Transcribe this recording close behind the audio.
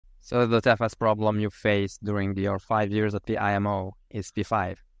So the toughest problem you faced during your 5 years at the IMO is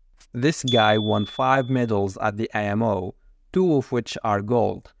P5. This guy won 5 medals at the IMO, 2 of which are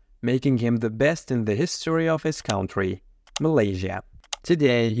gold, making him the best in the history of his country, Malaysia.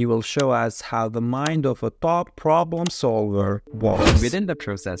 Today, he will show us how the mind of a top problem solver works. Within the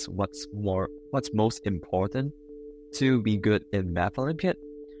process, what's most important to be good in Math Olympiad?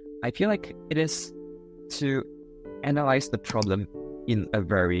 I feel like it is to analyze the problem in a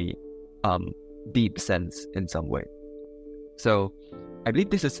very deep sense in some way. So I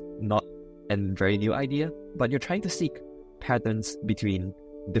believe this is not a very new idea, but you're trying to seek patterns between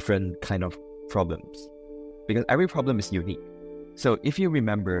different kind of problems, because every problem is unique. So if you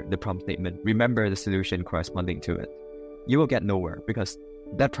remember the problem statement, remember the solution corresponding to it, you will get nowhere because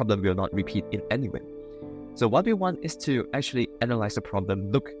that problem will not repeat in any way. So what we want is to actually analyze the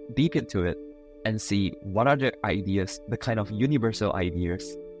problem, look deep into it, and see what are the ideas, the kind of universal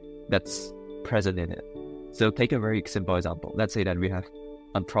ideas that's present in it. So take a very simple example. Let's say that we have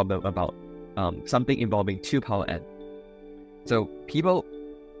a problem about something involving 2 power n. So people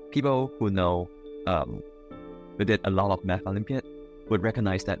who know who did a lot of Math Olympiad would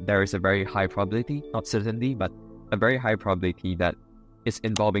recognize that there is a very high probability, not certainty, but a very high probability that it's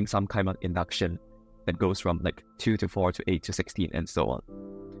involving some kind of induction that goes from like 2 to 4 to 8 to 16 and so on.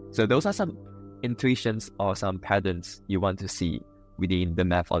 So those are some intuitions or some patterns you want to see within the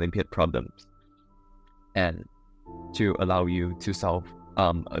Math Olympiad problems, and to allow you to solve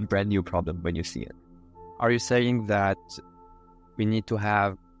a brand new problem when you see it. Are you saying that we need to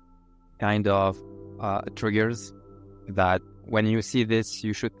have kind of triggers that when you see this,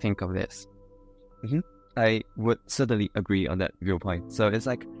 you should think of this? I would certainly agree on that viewpoint. So it's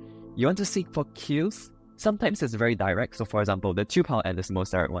like you want to seek for cues. Sometimes it's very direct. So for example, the 2 power n is the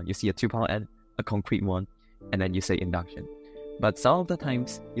most direct one. You see a 2 power n, a concrete one, and then you say induction. But some of the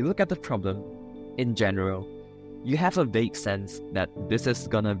times, you look at the problem in general, you have a vague sense that this is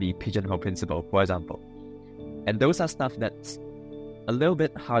gonna be pigeonhole principle, for example. And those are stuff that's a little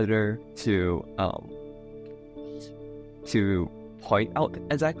bit harder to point out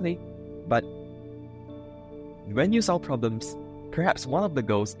exactly. But when you solve problems, perhaps one of the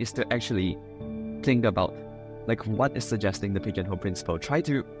goals is to actually think about like what is suggesting the pigeonhole principle. Try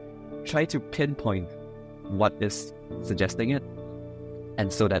to pinpoint what is suggesting it,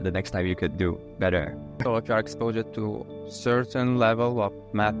 and so that the next time you could do better. So if you are exposed to certain level of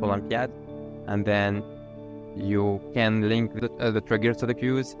Math Olympiad, and then you can link the triggers to the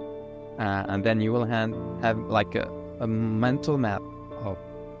cues, and then you will have like a mental map of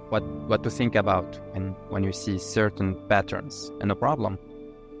what to think about when you see certain patterns in a problem,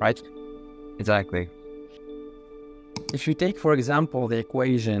 right? Exactly. If you take, for example, the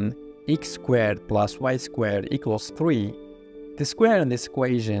equation x squared plus y squared equals 3, the square in this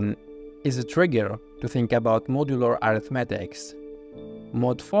equation is a trigger to think about modular arithmetics.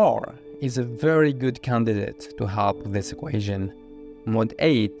 Mod 4 is a very good candidate to help with this equation. Mod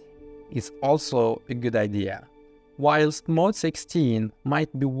 8 is also a good idea, whilst Mod 16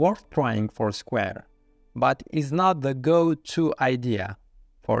 might be worth trying for square, but is not the go-to idea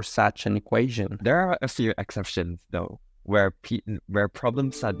for such an equation. There are a few exceptions though, where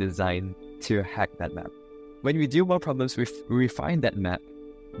problems are designed to hack that map. When we do more problems, we refine that map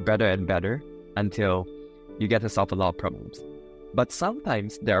better and better until you get to solve a lot of problems. But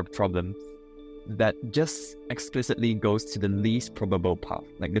sometimes there are problems that just explicitly goes to the least probable path,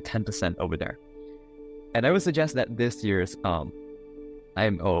 like the 10% over there. And I would suggest that this year's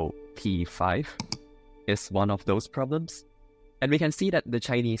IMO P5 is one of those problems. And we can see that the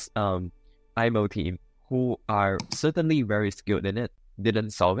Chinese IMO team, who are certainly very skilled in it,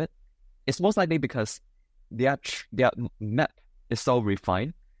 didn't solve it. It's most likely because their map is so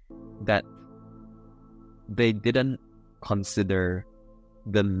refined that they didn't consider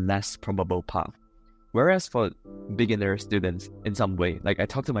the less probable path. Whereas for beginner students, in some way, like I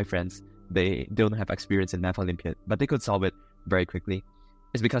talk to my friends, they don't have experience in Math Olympiad, but they could solve it very quickly.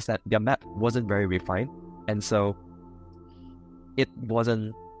 It's because that their map wasn't very refined, and so it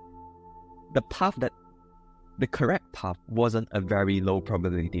wasn't the correct path wasn't a very low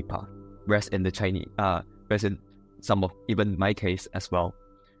probability path. Whereas in the Chinese, whereas in some of even my case as well,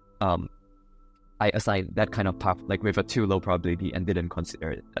 I assigned that kind of path like with a too low probability and didn't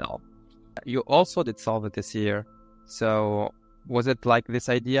consider it at all. You also did solve it this year, so was it like this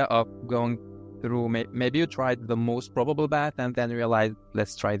idea of going through, maybe you tried the most probable path and then realized,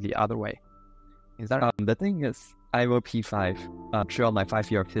 let's try the other way? Is that the thing is, IMO P5, throughout my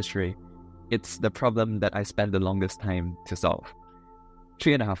 5 year of history, it's the problem that I spent the longest time to solve.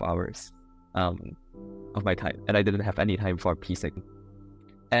 3.5 hours of my time, and I didn't have any time for P6.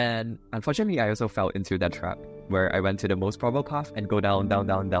 And unfortunately, I also fell into that trap where I went to the most probable path and go down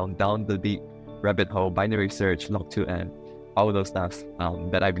the deep rabbit hole, binary search, log2n, all those stuff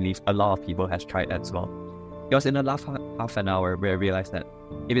that I believe a lot of people has tried as well. It was in the last half an hour where I realized that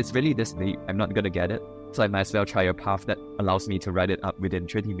if it's really this deep, I'm not going to get it. So I might as well try a path that allows me to write it up within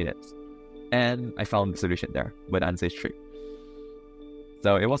 30 minutes. And I found the solution there, where the answer is 3.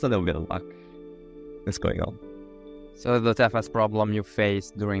 So it was a little bit of luck that's going on. So the toughest problem you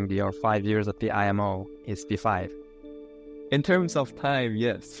faced during your 5 years at the IMO is P5. In terms of time,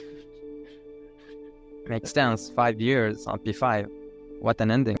 yes. Makes sense, 5 years on P5. What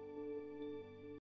an ending.